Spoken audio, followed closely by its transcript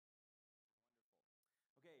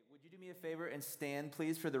do me a favor and stand,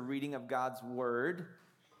 please, for the reading of God's Word?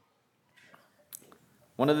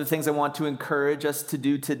 One of the things I want to encourage us to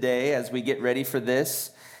do today as we get ready for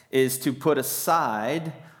this is to put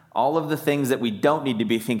aside all of the things that we don't need to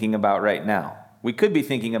be thinking about right now. We could be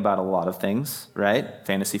thinking about a lot of things, right?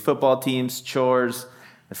 Fantasy football teams, chores,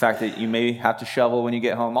 the fact that you may have to shovel when you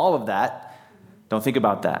get home, all of that. Don't think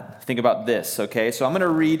about that. Think about this, okay? So I'm going to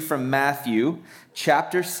read from Matthew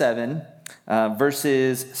chapter 7,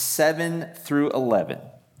 verses 7 through 11.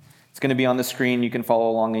 It's going to be on the screen. You can follow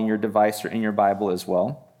along in your device or in your Bible as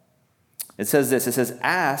well. It says this. It says,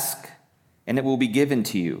 "Ask, and it will be given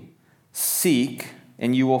to you. Seek,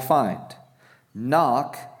 and you will find.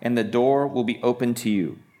 Knock, and the door will be opened to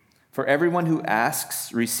you. For everyone who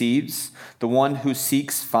asks receives, the one who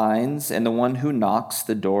seeks finds, and the one who knocks,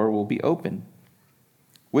 the door will be open.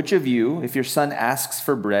 Which of you, if your son asks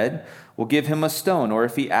for bread, will give him a stone, or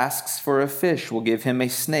if he asks for a fish, will give him a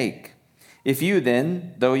snake? If you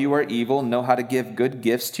then, though you are evil, know how to give good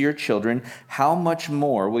gifts to your children, how much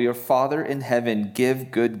more will your Father in heaven give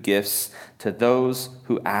good gifts to those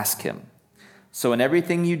who ask him? So in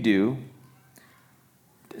everything,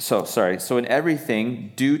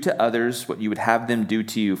 do to others what you would have them do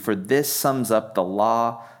to you, for this sums up the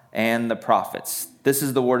law and the prophets." This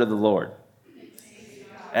is the word of the Lord.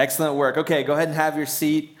 Excellent work. Okay, go ahead and have your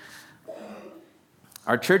seat.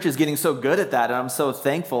 Our church is getting so good at that, and I'm so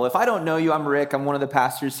thankful. If I don't know you, I'm Rick. I'm one of the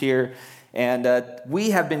pastors here, and we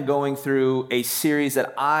have been going through a series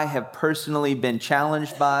that I have personally been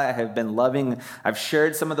challenged by. I have been loving. I've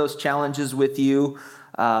shared some of those challenges with you.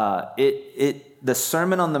 The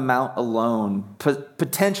Sermon on the Mount alone,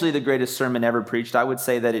 potentially the greatest sermon ever preached, I would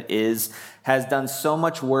say that it has done so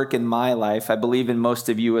much work in my life. I believe in most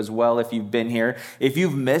of you as well if you've been here. If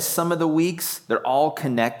you've missed some of the weeks, they're all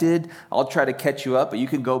connected. I'll try to catch you up, but you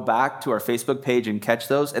can go back to our Facebook page and catch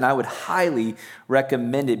those, and I would highly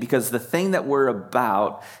recommend it because the thing that we're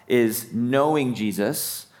about is knowing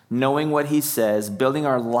Jesus, knowing what he says, building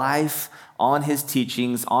our life on his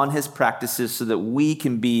teachings, on his practices, so that we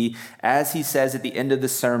can be, as he says at the end of the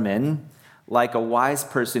sermon, like a wise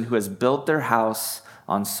person who has built their house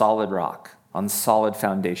on solid rock, on solid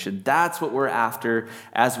foundation. That's what we're after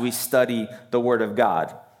as we study the Word of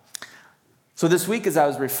God. So this week, as I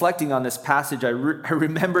was reflecting on this passage, I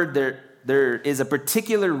remembered there is a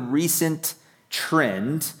particular recent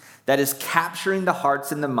trend that is capturing the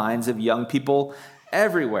hearts and the minds of young people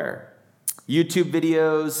everywhere. YouTube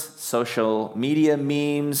videos, social media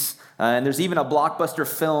memes, and there's even a blockbuster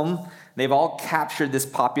film. They've all captured this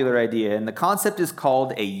popular idea, and the concept is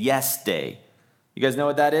called a yes day. You guys know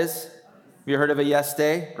what that is? Have you heard of a yes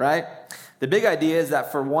day, right? The big idea is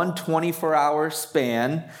that for one 24-hour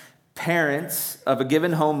span, parents of a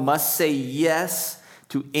given home must say yes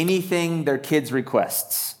to anything their kids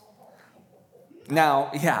requests. Now,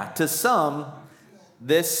 to some,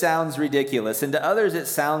 this sounds ridiculous, and to others, it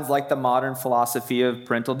sounds like the modern philosophy of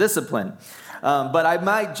parental discipline. But I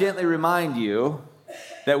might gently remind you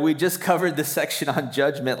that we just covered the section on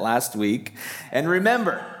judgment last week. And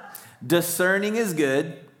remember, discerning is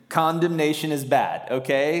good, condemnation is bad,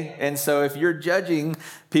 okay? And so if you're judging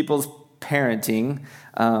people's parenting,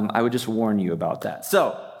 I would just warn you about that.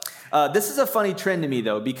 So, this is a funny trend to me,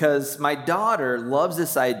 though, because my daughter loves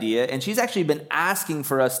this idea, and she's actually been asking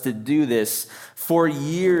for us to do this for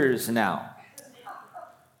years now.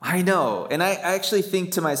 I know, and I actually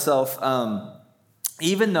think to myself,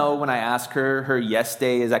 even though when I ask her yes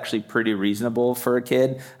day is actually pretty reasonable for a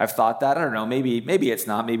kid, I've thought that. I don't know, maybe it's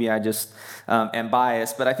not. Maybe I just am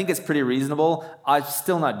biased, but I think it's pretty reasonable. I'm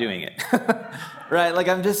still not doing it. Right? Like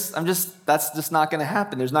that's just not going to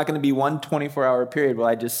happen. There's not going to be one 24-hour period where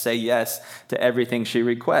I just say yes to everything she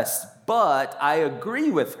requests. But I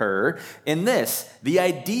agree with her in this. The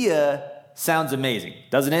idea sounds amazing,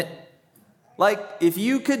 doesn't it? Like if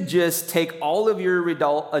you could just take all of your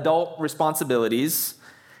adult responsibilities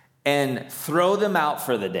and throw them out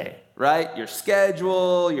for the day, right? Your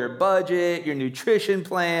schedule, your budget, your nutrition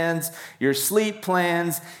plans, your sleep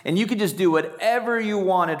plans, and you could just do whatever you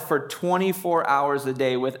wanted for 24 hours a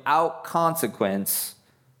day without consequence,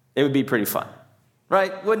 it would be pretty fun,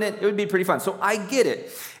 right? Wouldn't it? It would be pretty fun. So I get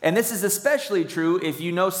it. And this is especially true if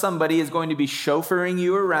you know somebody is going to be chauffeuring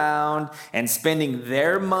you around and spending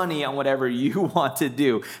their money on whatever you want to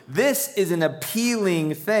do. This is an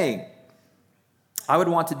appealing thing. I would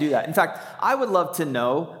want to do that. In fact, I would love to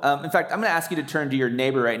know. I'm going to ask you to turn to your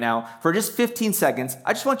neighbor right now for just 15 seconds.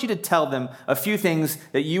 I just want you to tell them a few things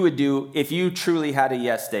that you would do if you truly had a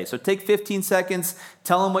yes day. So take 15 seconds,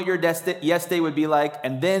 tell them what your yes day would be like,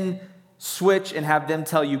 and then switch and have them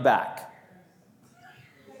tell you back.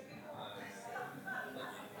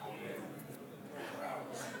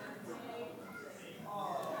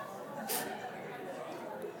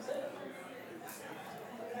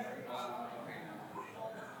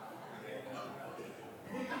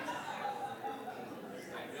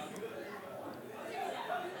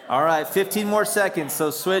 All right, 15 more seconds,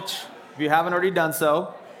 so switch if you haven't already done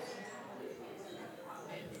so.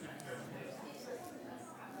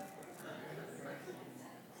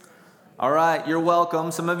 All right, you're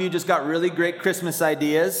welcome. Some of you just got really great Christmas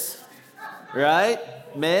ideas, right?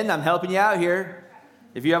 Men, I'm helping you out here.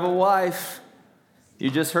 If you have a wife,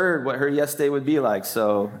 you just heard what her yes day would be like,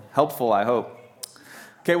 so helpful, I hope.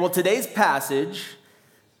 Okay, well, today's passage,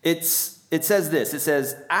 it says this. It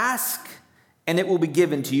says, ask and it will be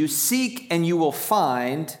given to you. Seek and you will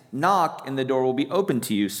find. Knock and the door will be open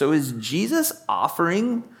to you. So is Jesus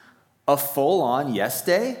offering a full-on yes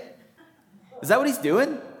day? Is that what he's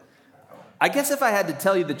doing? I guess if I had to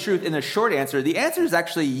tell you the truth in a short answer, the answer is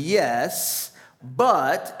actually yes.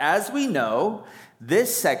 But as we know,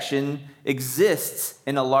 this section exists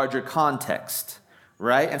in a larger context,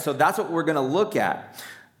 right? And so that's what we're going to look at.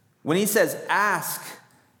 When he says ask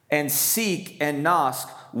and seek and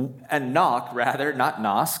knock,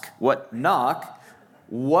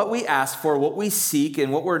 what we ask for, what we seek,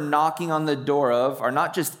 and what we're knocking on the door of are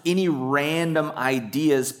not just any random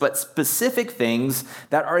ideas, but specific things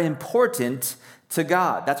that are important to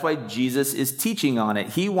God. That's why Jesus is teaching on it.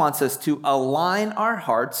 He wants us to align our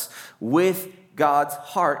hearts with God's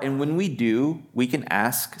heart. And when we do, we can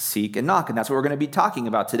ask, seek, and knock. And that's what we're going to be talking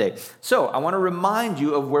about today. So I want to remind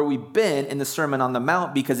you of where we've been in the Sermon on the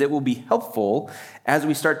Mount because it will be helpful as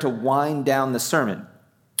we start to wind down the sermon.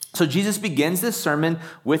 So Jesus begins this sermon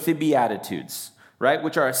with the Beatitudes, right?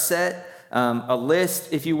 Which are a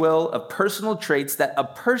list, if you will, of personal traits that a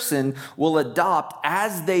person will adopt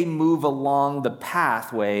as they move along the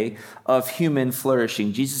pathway of human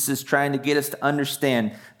flourishing. Jesus is trying to get us to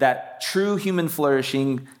understand that true human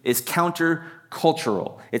flourishing is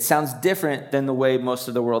countercultural. It sounds different than the way most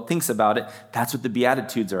of the world thinks about it. That's what the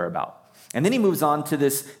Beatitudes are about. And then he moves on to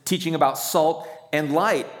this teaching about salt and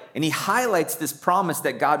light. And he highlights this promise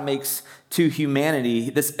that God makes to humanity.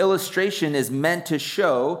 This illustration is meant to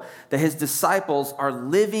show that his disciples are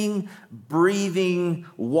living, breathing,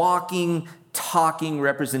 walking, talking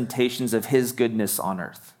representations of his goodness on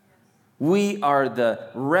earth. We are the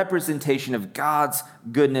representation of God's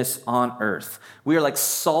goodness on earth. We are like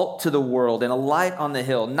salt to the world and a light on the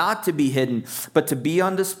hill, not to be hidden, but to be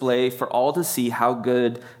on display for all to see how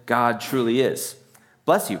good God truly is.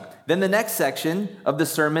 Bless you. Then the next section of the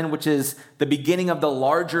sermon, which is the beginning of the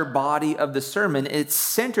larger body of the sermon, it's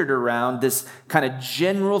centered around this kind of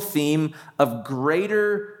general theme of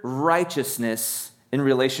greater righteousness in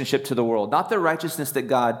relationship to the world. Not the righteousness that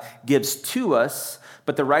God gives to us,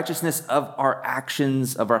 but the righteousness of our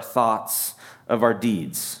actions, of our thoughts, of our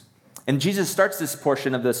deeds. And Jesus starts this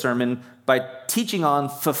portion of the sermon by teaching on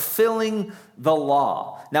fulfilling the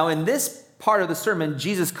law. Now, in this part of the sermon,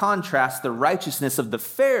 Jesus contrasts the righteousness of the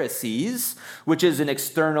Pharisees, which is an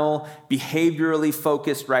external, behaviorally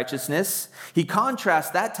focused righteousness. He contrasts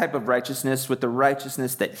that type of righteousness with the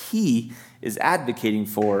righteousness that he is advocating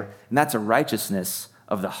for, and that's a righteousness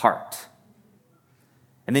of the heart.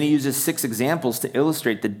 And then he uses 6 examples to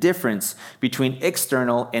illustrate the difference between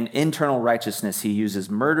external and internal righteousness. He uses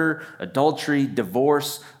murder, adultery,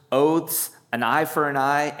 divorce, oaths, an eye for an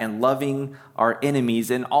eye, and loving our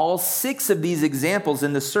enemies. And all 6 of these examples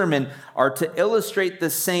in the sermon are to illustrate the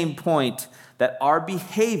same point, that our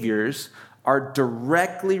behaviors are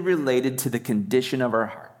directly related to the condition of our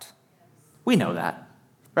heart. We know that,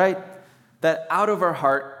 right? That out of our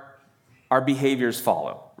heart, our behaviors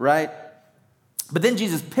follow, right? But then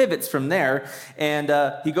Jesus pivots from there, and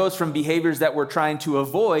he goes from behaviors that we're trying to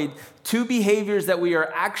avoid to behaviors that we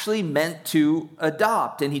are actually meant to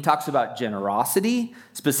adopt. And he talks about generosity,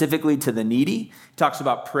 specifically to the needy. He talks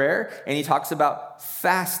about prayer, and he talks about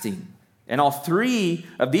fasting. And all 3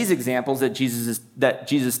 of these examples that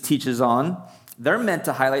Jesus teaches on, they're meant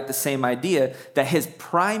to highlight the same idea, that his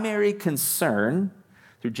primary concern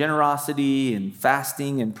through generosity and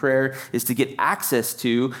fasting and prayer is to get access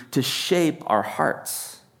to shape our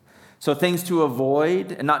hearts. So things to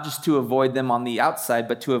avoid, and not just to avoid them on the outside,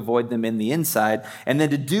 but to avoid them in the inside. And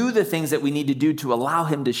then to do the things that we need to do to allow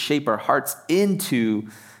him to shape our hearts into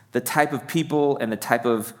the type of people and the type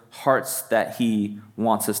of hearts that he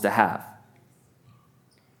wants us to have.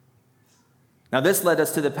 Now this led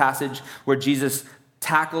us to the passage where Jesus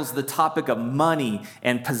tackles the topic of money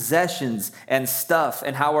and possessions and stuff,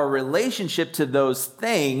 and how our relationship to those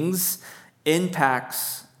things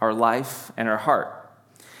impacts our life and our heart.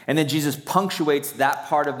 And then Jesus punctuates that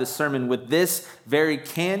part of the sermon with this very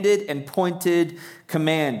candid and pointed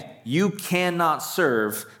command: you cannot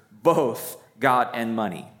serve both God and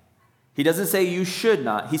money. He doesn't say you should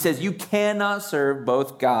not. He says you cannot serve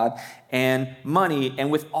both God and money.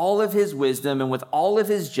 And with all of his wisdom and with all of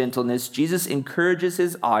his gentleness, Jesus encourages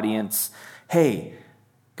his audience, hey,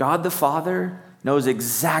 God the Father knows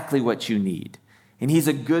exactly what you need. And he's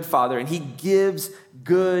a good father, and he gives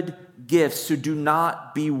good gifts, so do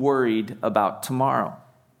not be worried about tomorrow.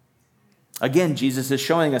 Again, Jesus is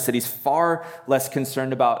showing us that he's far less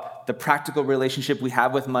concerned about the practical relationship we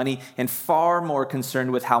have with money and far more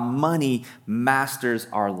concerned with how money masters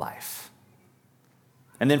our life.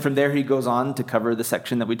 And then from there, he goes on to cover the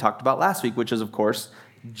section that we talked about last week, which is, of course,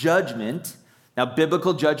 judgment. Now,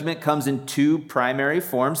 biblical judgment comes in two primary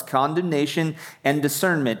forms, condemnation and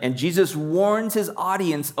discernment. And Jesus warns his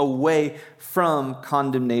audience away from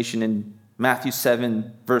condemnation. In Matthew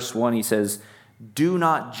 7, verse 1, he says, "Do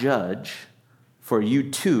not judge, for you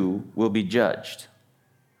too will be judged."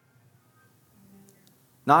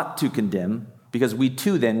 Not to condemn, because we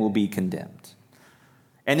too then will be condemned.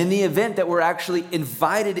 And in the event that we're actually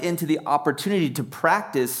invited into the opportunity to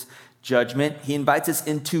practice judgment, he invites us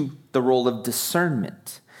into the role of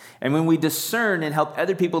discernment. And when we discern and help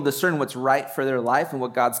other people discern what's right for their life and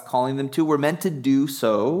what God's calling them to, we're meant to do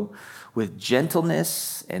so with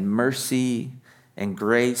gentleness and mercy and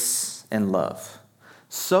grace and love,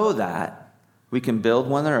 so that we can build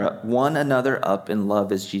one another up in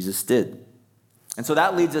love as Jesus did. And so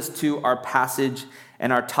that leads us to our passage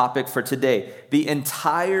and our topic for today. The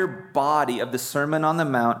entire body of the Sermon on the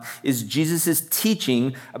Mount is Jesus'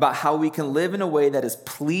 teaching about how we can live in a way that is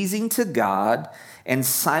pleasing to God and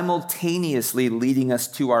simultaneously leading us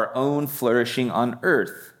to our own flourishing on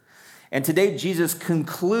earth. And today, Jesus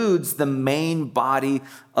concludes the main body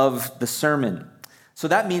of the sermon. So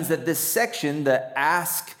that means that this section, the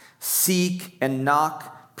ask, seek, and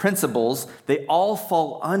knock principles, they all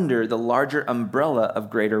fall under the larger umbrella of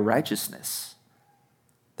greater righteousness.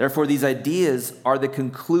 Therefore, these ideas are the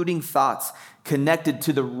concluding thoughts connected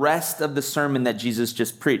to the rest of the sermon that Jesus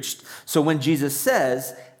just preached. So when Jesus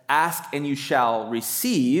says, ask and you shall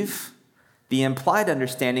receive, the implied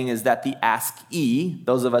understanding is that the askee,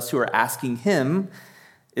 those of us who are asking him,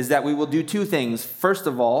 is that we will do two things. First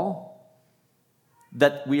of all,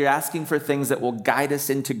 that we are asking for things that will guide us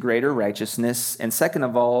into greater righteousness. And second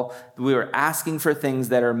of all, we are asking for things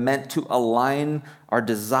that are meant to align our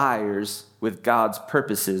desires with God's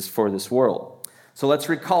purposes for this world. So let's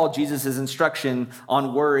recall Jesus' instruction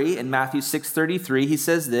on worry in Matthew 6:33. He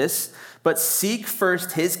says this, "But seek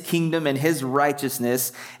first his kingdom and his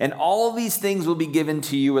righteousness, and all these things will be given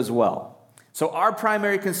to you as well." So our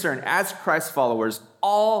primary concern as Christ followers,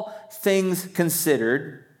 all things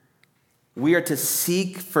considered, we are to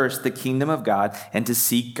seek first the kingdom of God and to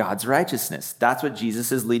seek God's righteousness. That's what Jesus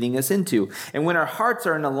is leading us into. And when our hearts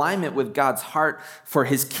are in alignment with God's heart for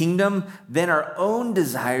his kingdom, then our own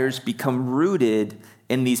desires become rooted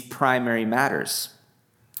in these primary matters.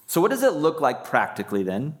 So what does it look like practically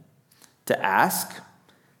then to ask,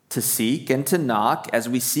 to seek, and to knock as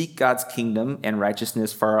we seek God's kingdom and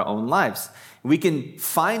righteousness for our own lives? We can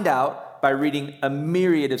find out by reading a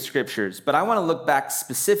myriad of scriptures, but I want to look back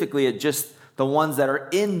specifically at just the ones that are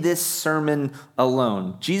in this sermon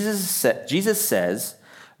alone. Jesus says,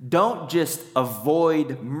 don't just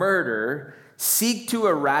avoid murder, seek to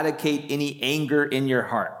eradicate any anger in your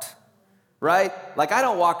heart, right? Like I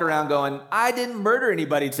don't walk around going, I didn't murder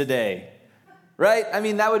anybody today, right? I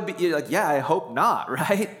mean, that would be you're like, yeah, I hope not,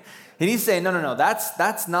 right? And he's saying, no,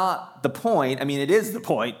 that's not the point. I mean, it is the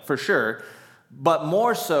point for sure. But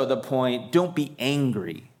more so the point, don't be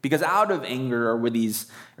angry. Because out of anger are where these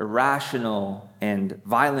irrational and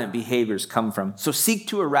violent behaviors come from. So seek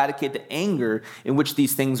to eradicate the anger in which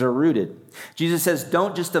these things are rooted. Jesus says,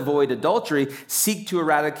 don't just avoid adultery, seek to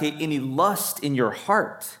eradicate any lust in your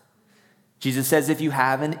heart. Jesus says, if you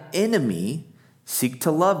have an enemy, seek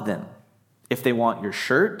to love them. If they want your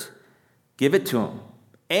shirt, give it to them.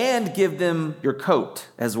 And give them your coat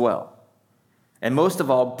as well. And most of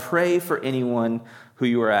all, pray for anyone who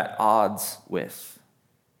you are at odds with.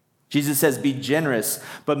 Jesus says, be generous,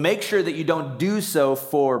 but make sure that you don't do so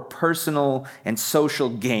for personal and social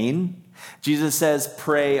gain. Jesus says,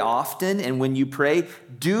 pray often, and when you pray,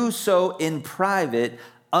 do so in private,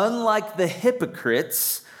 unlike the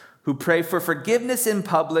hypocrites who pray for forgiveness in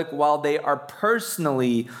public while they are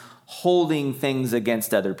personally holding things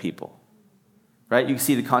against other people. Right? You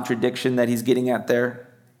see the contradiction that he's getting at there.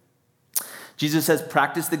 Jesus says,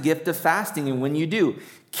 practice the gift of fasting, and when you do,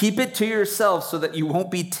 keep it to yourself so that you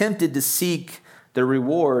won't be tempted to seek the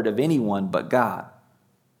reward of anyone but God.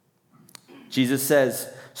 Jesus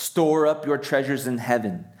says, store up your treasures in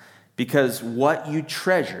heaven, because what you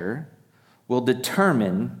treasure will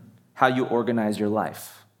determine how you organize your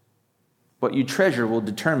life. What you treasure will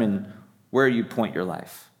determine where you point your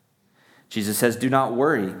life. Jesus says, do not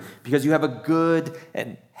worry, because you have a good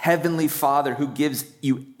and heavenly Father who gives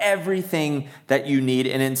you everything that you need.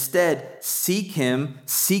 And instead, seek him,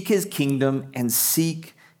 seek his kingdom, and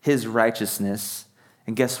seek his righteousness.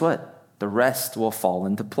 And guess what? The rest will fall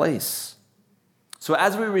into place. So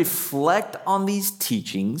as we reflect on these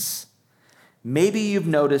teachings, maybe you've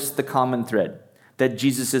noticed the common thread that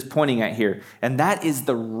Jesus is pointing at here, and that is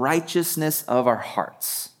the righteousness of our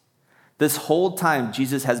hearts. This whole time,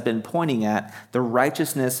 Jesus has been pointing at the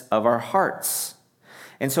righteousness of our hearts.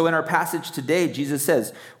 And so in our passage today, Jesus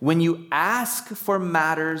says, when you ask for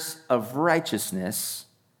matters of righteousness,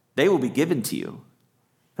 they will be given to you.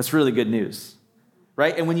 That's really good news,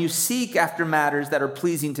 right? And when you seek after matters that are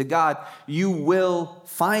pleasing to God, you will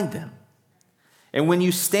find them. And when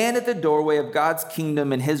you stand at the doorway of God's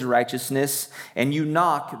kingdom and his righteousness, and you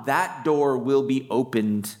knock, that door will be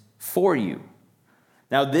opened for you.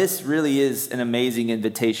 Now, this really is an amazing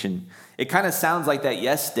invitation. It kind of sounds like that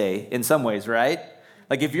yes day in some ways, right?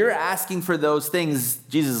 Like if you're asking for those things,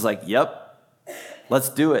 Jesus is like, yep, let's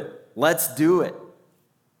do it. Let's do it.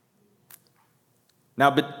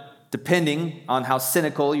 Now, but depending on how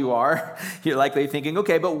cynical you are, you're likely thinking,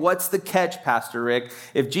 okay, but what's the catch, Pastor Rick?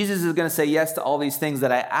 If Jesus is going to say yes to all these things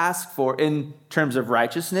that I ask for in terms of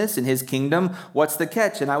righteousness in his kingdom, what's the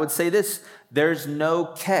catch? And I would say this, there's no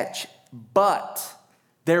catch, but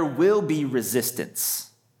there will be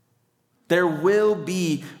resistance. There will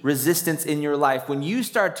be resistance in your life. When you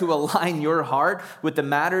start to align your heart with the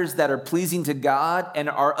matters that are pleasing to God and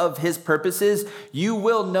are of his purposes, you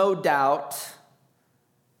will no doubt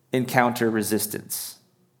encounter resistance.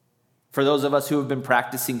 For those of us who have been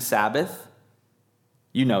practicing Sabbath,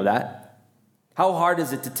 you know that. How hard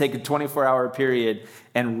is it to take a 24-hour period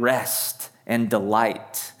and rest and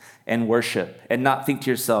delight and worship and not think to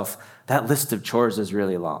yourself, that list of chores is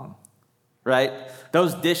really long, right?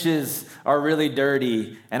 Those dishes are really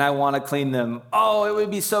dirty and I want to clean them. Oh, it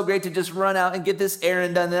would be so great to just run out and get this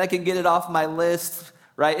errand done, then I can get it off my list,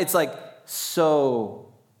 right? It's like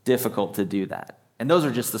so difficult to do that. And those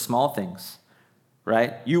are just the small things,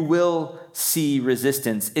 right? You will see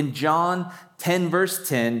resistance. In John 10, verse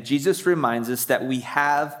 10, Jesus reminds us that we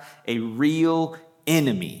have a real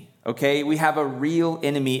enemy. Okay, we have a real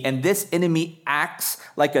enemy, and this enemy acts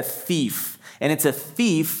like a thief. And it's a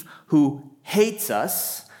thief who hates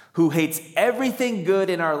us, who hates everything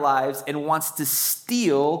good in our lives, and wants to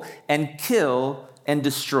steal and kill and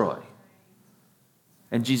destroy.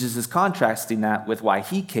 And Jesus is contrasting that with why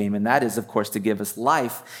he came, and that is, of course, to give us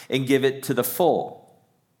life and give it to the full.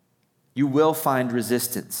 You will find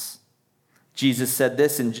resistance. Jesus said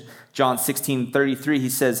this in John 16:33. He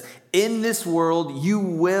says, in this world you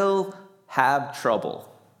will have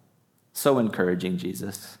trouble. So encouraging,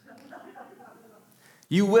 Jesus.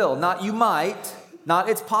 You will, not you might, not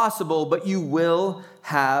it's possible, but you will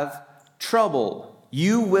have trouble.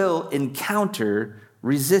 You will encounter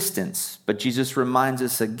resistance. But Jesus reminds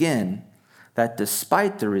us again that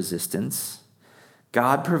despite the resistance,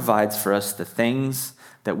 God provides for us the things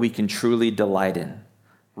that we can truly delight in.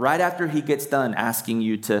 Right after he gets done asking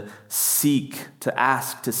you to seek, to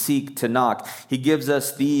ask, to seek, to knock, he gives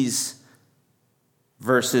us these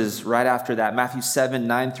verses right after that. Matthew 7,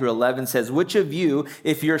 9 through 11 says, which of you,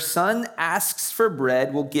 if your son asks for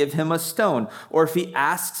bread, will give him a stone? Or if he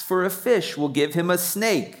asks for a fish, will give him a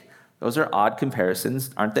snake? Those are odd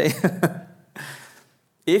comparisons, aren't they?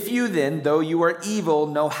 If you then, though you are evil,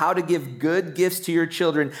 know how to give good gifts to your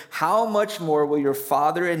children, how much more will your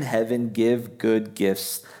Father in heaven give good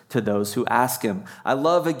gifts to those who ask him? I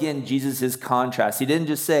love, again, Jesus' contrast. He didn't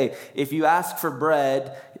just say, if you ask for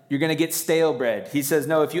bread, you're going to get stale bread. He says,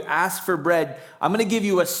 no, if you ask for bread, I'm going to give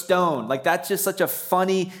you a stone. Like, that's just such a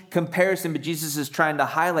funny comparison, but Jesus is trying to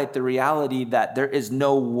highlight the reality that there is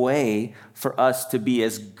no way for us to be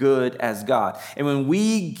as good as God. And when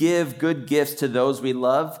we give good gifts to those we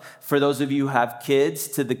love, for those of you who have kids,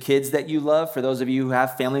 to the kids that you love, for those of you who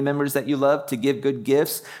have family members that you love, to give good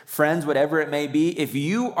gifts, friends, whatever it may be, if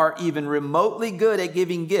you are even remotely good at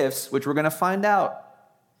giving gifts, which we're going to find out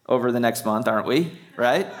over the next month, aren't we?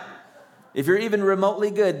 Right? If you're even remotely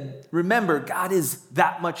good, remember, God is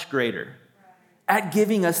that much greater at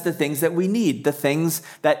giving us the things that we need, the things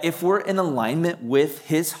that if we're in alignment with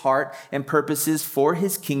his heart and purposes for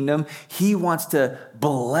his kingdom, he wants to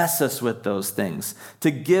bless us with those things,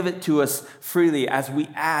 to give it to us freely as we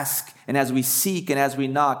ask and as we seek and as we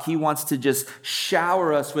knock. He wants to just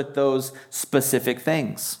shower us with those specific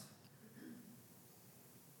things.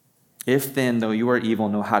 If then, though you are evil,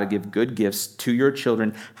 know how to give good gifts to your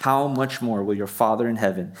children, how much more will your Father in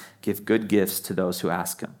heaven give good gifts to those who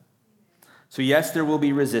ask him? So yes, there will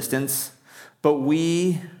be resistance, but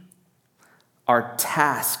we are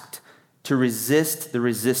tasked to resist the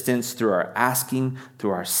resistance through our asking,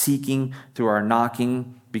 through our seeking, through our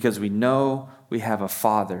knocking, because we know we have a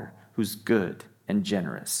Father who's good and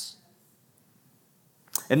generous.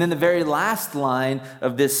 And then the very last line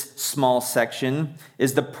of this small section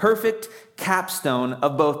is the perfect capstone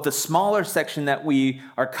of both the smaller section that we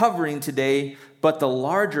are covering today, but the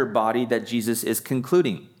larger body that Jesus is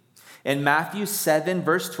concluding. In Matthew 7,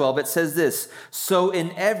 verse 12, it says this, "So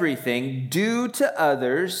in everything, do to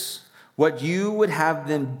others what you would have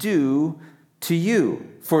them do to you,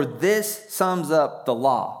 for this sums up the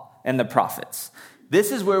law and the prophets."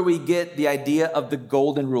 This is where we get the idea of the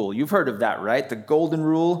golden rule. You've heard of that, right? The golden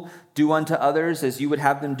rule, do unto others as you would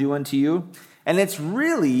have them do unto you. And it's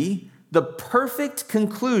really the perfect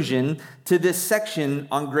conclusion to this section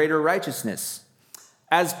on greater righteousness.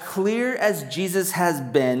 As clear as Jesus has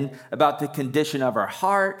been about the condition of our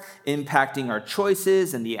heart, impacting our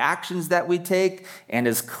choices and the actions that we take, and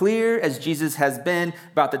as clear as Jesus has been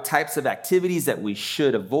about the types of activities that we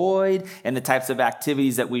should avoid and the types of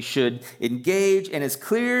activities that we should engage, and as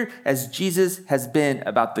clear as Jesus has been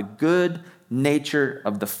about the good nature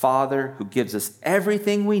of the Father who gives us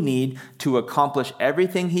everything we need to accomplish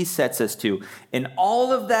everything he sets us to. In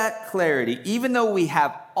all of that clarity, even though we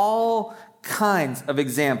have all kinds of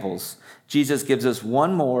examples, Jesus gives us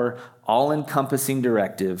one more all-encompassing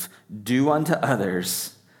directive: do unto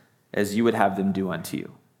others as you would have them do unto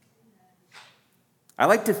you. I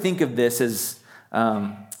like to think of this as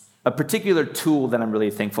a particular tool that I'm really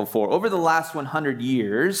thankful for. Over the last 100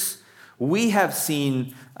 years, we have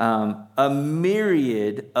seen a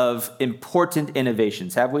myriad of important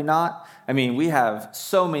innovations, have we not? I mean, we have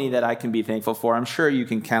so many that I can be thankful for. I'm sure you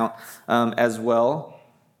can count as well.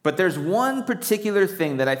 But there's one particular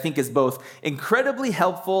thing that I think is both incredibly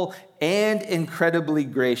helpful and incredibly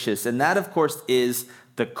gracious, and that, of course, is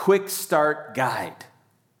the Quick Start Guide.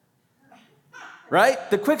 Right?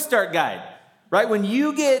 The Quick Start Guide. Right? When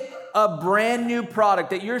you get a brand new product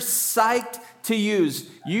that you're psyched to use,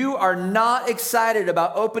 you are not excited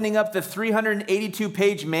about opening up the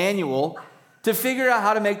 382-page manual to figure out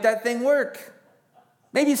how to make that thing work.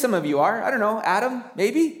 Maybe some of you are. I don't know. Adam,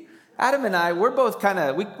 maybe? Adam and I, we're both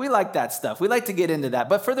we like that stuff. We like to get into that.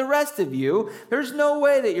 But for the rest of you, there's no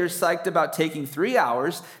way that you're psyched about taking 3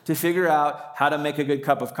 hours to figure out how to make a good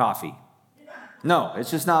cup of coffee. No, it's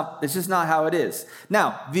just not how it is.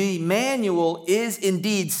 Now, the manual is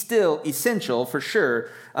indeed still essential for sure,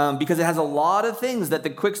 because it has a lot of things that the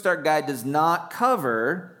Quick Start Guide does not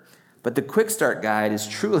cover, but the Quick Start Guide is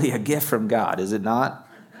truly a gift from God, is it not?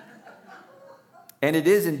 And it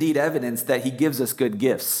is indeed evidence that he gives us good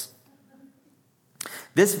gifts.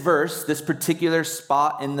 This verse, this particular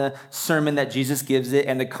spot in the sermon that Jesus gives it,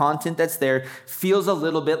 and the content that's there feels a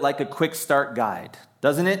little bit like a quick start guide,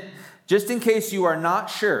 doesn't it? Just in case you are not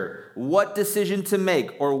sure what decision to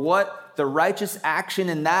make or what the righteous action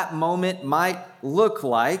in that moment might look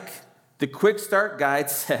like, the Quick Start Guide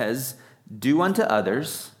says, do unto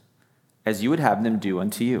others as you would have them do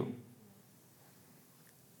unto you.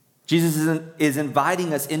 Jesus is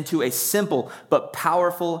inviting us into a simple but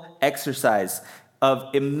powerful exercise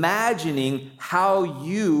of imagining how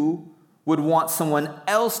you would want someone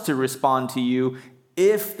else to respond to you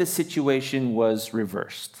if the situation was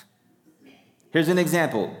reversed. Here's an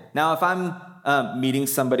example. Now, if I'm meeting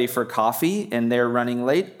somebody for coffee and they're running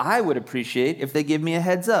late, I would appreciate if they give me a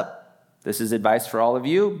heads up. This is advice for all of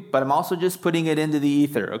you, but I'm also just putting it into the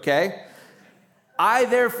ether, okay? I,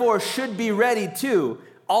 therefore, should be ready to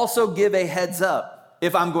also give a heads up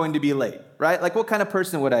if I'm going to be late, right? Like, what kind of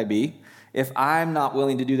person would I be if I'm not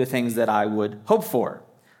willing to do the things that I would hope for?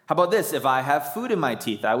 How about this? If I have food in my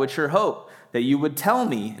teeth, I would sure hope that you would tell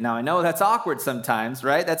me. Now, I know that's awkward sometimes,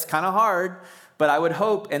 right? That's kind of hard, but I would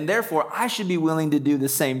hope, and therefore I should be willing to do the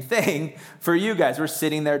same thing for you guys. We're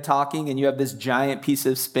sitting there talking and you have this giant piece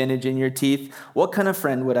of spinach in your teeth. What kind of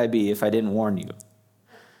friend would I be if I didn't warn you?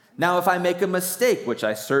 Now, if I make a mistake, which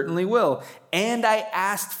I certainly will, and I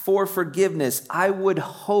asked for forgiveness, I would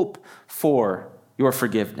hope for your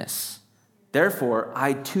forgiveness. Therefore,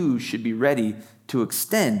 I too should be ready to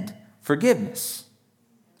extend forgiveness.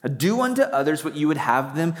 Do unto others what you would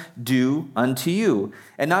have them do unto you.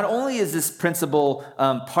 And not only is this principle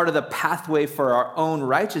part of the pathway for our own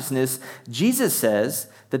righteousness, Jesus says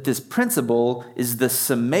that this principle is the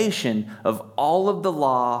summation of all of the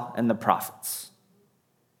law and the prophets.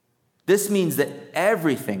 This means that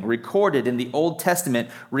everything recorded in the Old Testament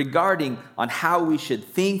regarding on how we should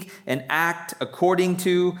think and act according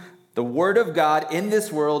to the Word of God in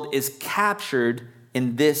this world is captured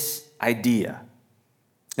in this idea.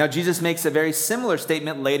 Now, Jesus makes a very similar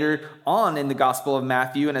statement later on in the Gospel of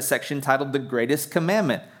Matthew in a section titled The Greatest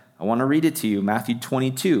Commandment. I want to read it to you. Matthew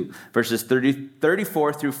 22, verses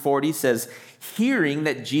 34 through 40 says, hearing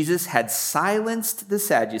that Jesus had silenced the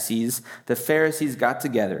Sadducees, the Pharisees got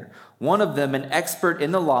together. One of them, an expert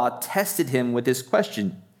in the law, tested him with this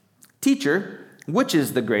question, Teacher, which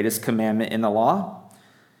is the greatest commandment in the law?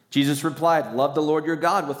 Jesus replied, love the Lord your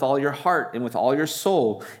God with all your heart and with all your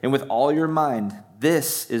soul and with all your mind.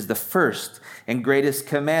 This is the first and greatest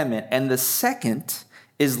commandment. And the second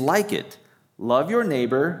is like it. Love your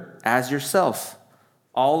neighbor as yourself.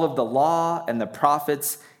 All of the law and the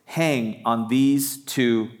prophets hang on these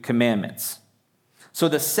two commandments. So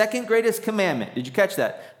the second greatest commandment, did you catch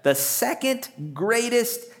that? The second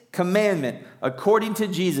greatest commandment, according to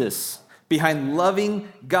Jesus, behind loving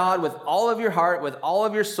God with all of your heart, with all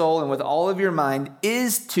of your soul, and with all of your mind,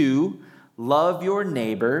 is to love your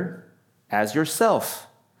neighbor as yourself.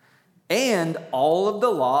 And all of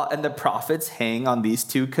the law and the prophets hang on these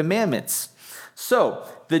two commandments. So,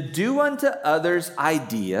 the do unto others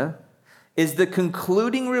idea is the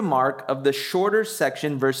concluding remark of the shorter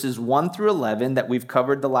section, verses 1 through 11, that we've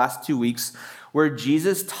covered the last 2 weeks, where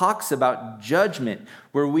Jesus talks about judgment,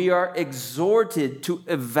 where we are exhorted to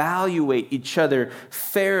evaluate each other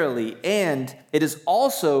fairly. And it is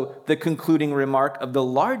also the concluding remark of the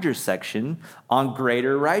larger section on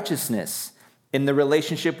greater righteousness in the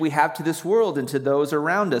relationship we have to this world and to those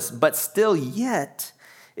around us. But still yet,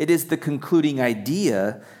 it is the concluding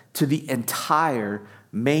idea to the entire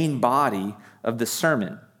main body of the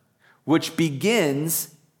sermon, which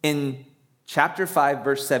begins in chapter 5,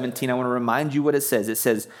 verse 17. I want to remind you what it says. It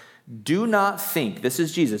says, do not think, this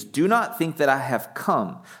is Jesus, do not think that I have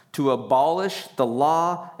come to abolish the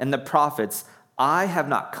law and the prophets. I have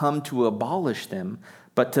not come to abolish them,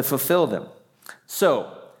 but to fulfill them.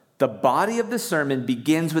 So, the body of the sermon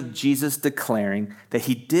begins with Jesus declaring that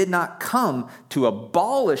he did not come to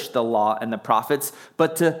abolish the law and the prophets,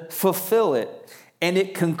 but to fulfill it. And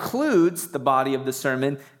it concludes, the body of the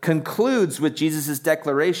sermon concludes with Jesus'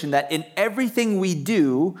 declaration that in everything we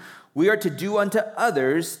do, we are to do unto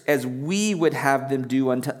others as we would have them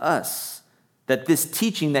do unto us. That this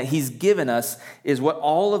teaching that he's given us is what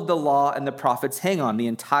all of the law and the prophets hang on, the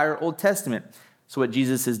entire Old Testament. So what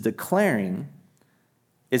Jesus is declaring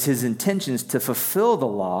is his intentions to fulfill the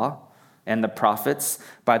law and the prophets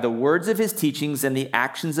by the words of his teachings and the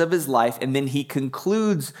actions of his life, and then he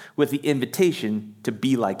concludes with the invitation to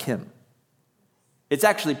be like him. It's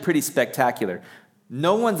actually pretty spectacular.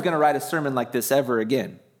 No one's going to write a sermon like this ever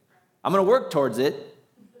again. I'm going to work towards it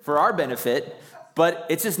for our benefit, but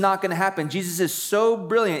it's just not going to happen. Jesus is so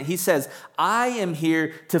brilliant. He says, I am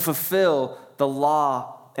here to fulfill the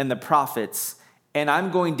law and the prophets, and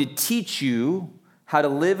I'm going to teach you how to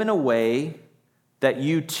live in a way that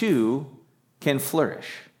you too can flourish,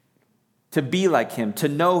 to be like him, to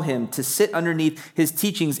know him, to sit underneath his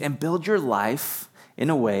teachings and build your life in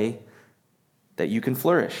a way that you can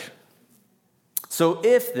flourish. So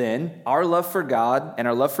if then our love for God and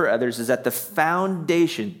our love for others is at the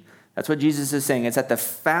foundation, that's what Jesus is saying, it's at the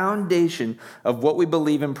foundation of what we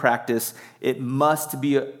believe and practice, it must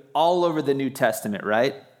be all over the New Testament,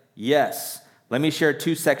 right? Yes. Let me share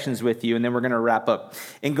 2 sections with you, and then we're going to wrap up.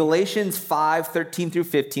 In Galatians 5:13 through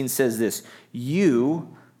 15 says this,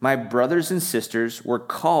 you, my brothers and sisters, were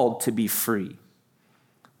called to be free,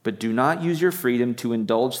 but do not use your freedom to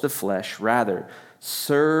indulge the flesh. Rather,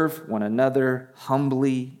 serve one another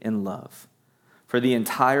humbly in love. For the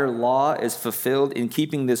entire law is fulfilled in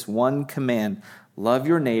keeping this one command, love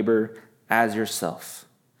your neighbor as yourself.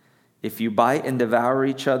 If you bite and devour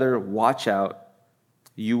each other, watch out.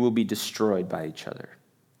 You will be destroyed by each other.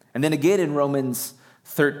 And then again in Romans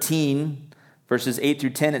 13, verses 8 through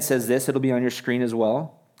 10, it says this. It'll be on your screen as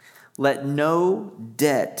well. Let no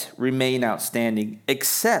debt remain outstanding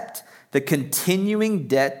except the continuing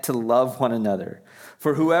debt to love one another.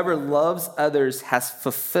 For whoever loves others has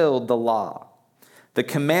fulfilled the law. The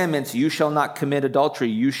commandments, you shall not commit adultery,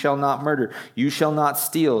 you shall not murder, you shall not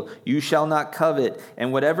steal, you shall not covet,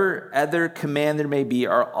 and whatever other command there may be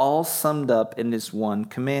are all summed up in this one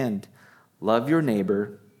command. Love your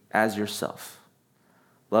neighbor as yourself.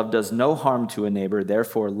 Love does no harm to a neighbor,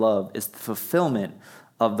 therefore love is the fulfillment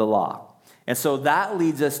of the law. And so that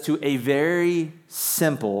leads us to a very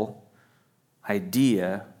simple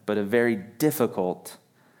idea, but a very difficult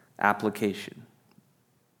application.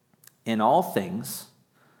 In all things,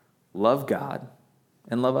 love God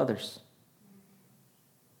and love others.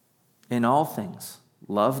 In all things,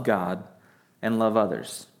 love God and love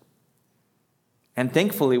others. And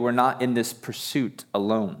thankfully, we're not in this pursuit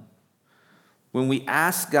alone. when we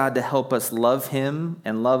ask God to help us love him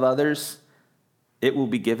and love others, it will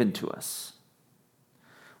be given to us.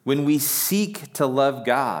 When we seek to love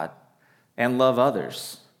God and love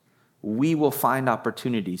others, we will find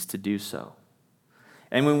opportunities to do so.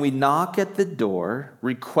 And when we knock at the door,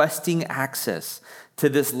 requesting access to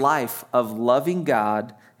this life of loving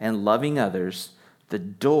God and loving others, the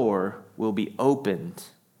door will be opened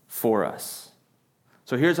for us.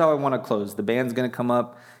 So here's how I want to close. The band's going to come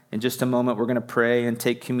up in just a moment. We're going to pray and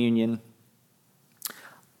take communion.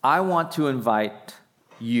 I want to invite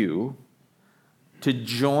you to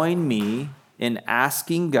join me in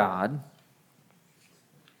asking God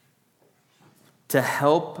to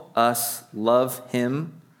help us love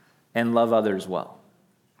him and love others well.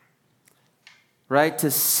 Right?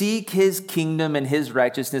 To seek his kingdom and his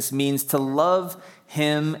righteousness means to love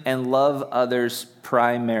him and love others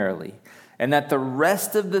primarily. And that the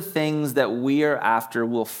rest of the things that we are after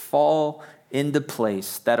will fall into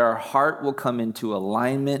place, that our heart will come into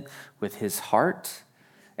alignment with his heart,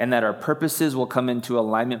 and that our purposes will come into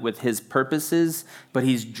alignment with his purposes. But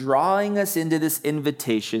he's drawing us into this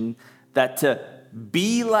invitation that to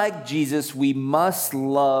be like Jesus, we must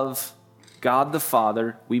love God the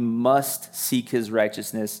Father, we must seek his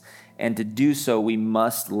righteousness, and to do so, we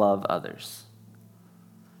must love others.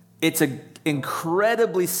 It's an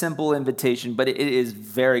incredibly simple invitation, but it is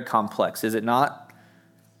very complex, is it not?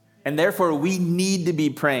 And therefore, we need to be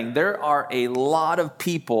praying. There are a lot of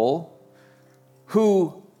people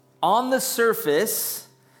who, on the surface,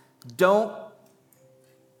 don't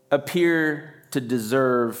appear to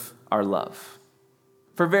deserve our love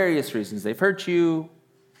for various reasons. They've hurt you,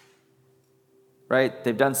 right?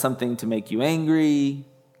 They've done something to make you angry,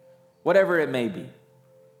 whatever it may be.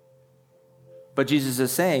 But Jesus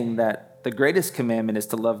is saying that the greatest commandment is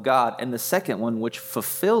to love God, and the second one, which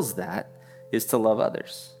fulfills that, is to love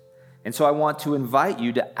others. And so I want to invite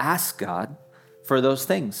you to ask God for those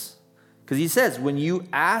things. Because he says, when you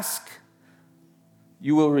ask,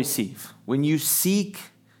 you will receive. When you seek,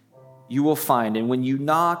 you will find. And when you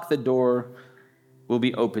knock, the door will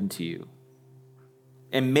be open to you.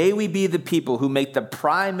 And may we be the people who make the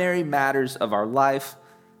primary matters of our life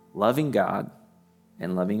loving God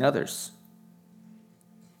and loving others.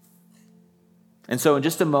 And so in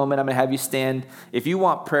just a moment, I'm going to have you stand. If you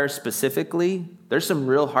want prayer specifically, there's some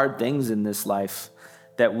real hard things in this life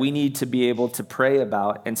that we need to be able to pray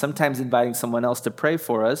about. And sometimes inviting someone else to pray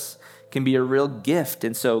for us can be a real gift.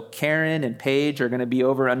 And so Karen and Paige are going to be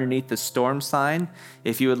over underneath the storm sign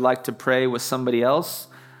if you would like to pray with somebody else.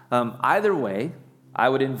 Either way, I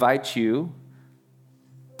would invite you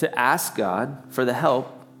to ask God for the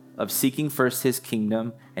help of seeking first his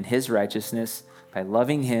kingdom and his righteousness by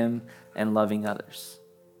loving him and loving others.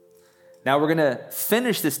 Now we're going to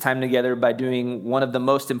finish this time together by doing one of the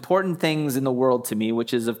most important things in the world to me,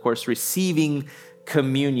 which is, of course, receiving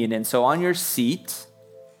communion. And so on your seat,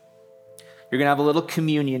 you're going to have a little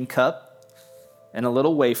communion cup and a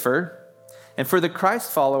little wafer. And for the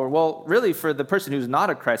Christ follower, well, really for the person who's not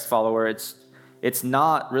a Christ follower, it's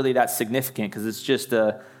not really that significant because it's just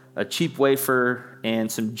a cheap wafer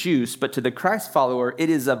and some juice. But to the Christ follower, it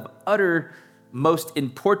is of utter most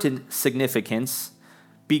important significance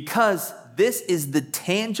because this is the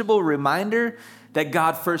tangible reminder that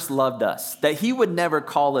God first loved us, that he would never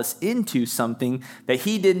call us into something that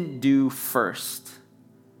he didn't do first.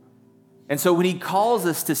 And so when he calls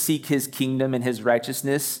us to seek his kingdom and his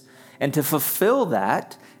righteousness and to fulfill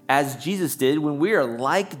that, as Jesus did, when we are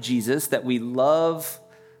like Jesus, that we love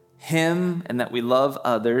him and that we love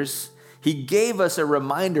others, he gave us a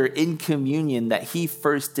reminder in communion that he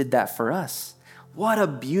first did that for us. What a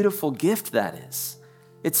beautiful gift that is.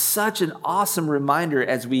 It's such an awesome reminder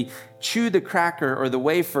as we chew the cracker or the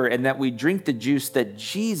wafer and that we drink the juice that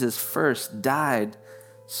Jesus first died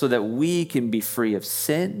so that we can be free of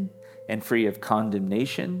sin and free of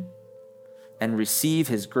condemnation and receive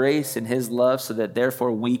his grace and his love so that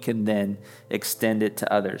therefore we can then extend it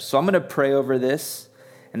to others. So I'm going to pray over this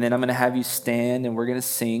and then I'm going to have you stand and we're going to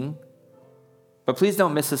sing. But please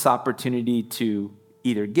don't miss this opportunity to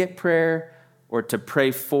either get prayer or to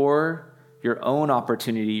pray for your own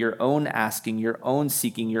opportunity, your own asking, your own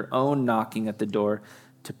seeking, your own knocking at the door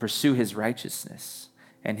to pursue his righteousness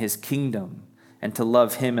and his kingdom and to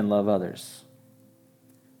love him and love others.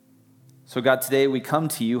 So God, today we come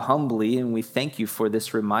to you humbly and we thank you for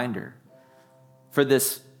this reminder, for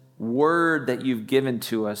this word that you've given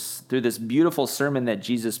to us through this beautiful sermon that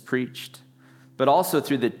Jesus preached, but also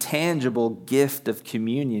through the tangible gift of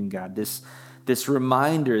communion, God, this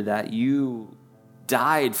reminder that you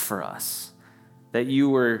died for us, that you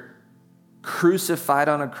were crucified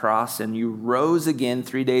on a cross, and you rose again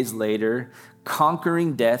 3 days later,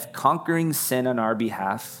 conquering death, conquering sin on our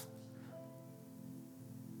behalf.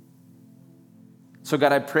 So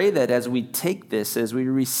God, I pray that as we take this, as we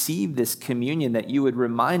receive this communion, that you would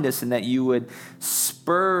remind us and that you would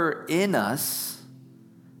spur in us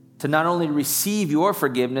to not only receive your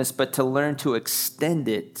forgiveness, but to learn to extend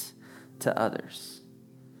it to others.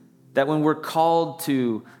 That when we're called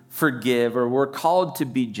to forgive, or we're called to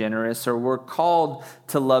be generous, or we're called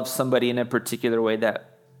to love somebody in a particular way,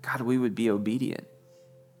 that, God, we would be obedient.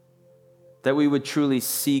 That we would truly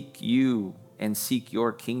seek you and seek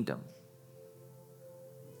your kingdom.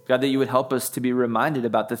 God, that you would help us to be reminded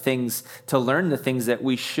about the things, to learn the things that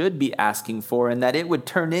we should be asking for, and that it would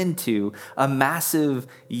turn into a massive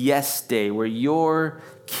yes day where your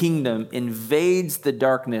kingdom invades the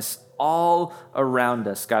darkness all around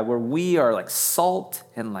us, God, where we are like salt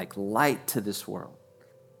and like light to this world.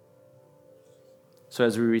 So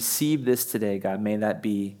as we receive this today, God, may that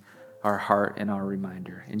be our heart and our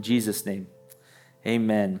reminder. In Jesus' name,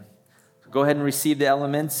 amen. Go ahead and receive the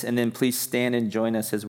elements, and then please stand and join us as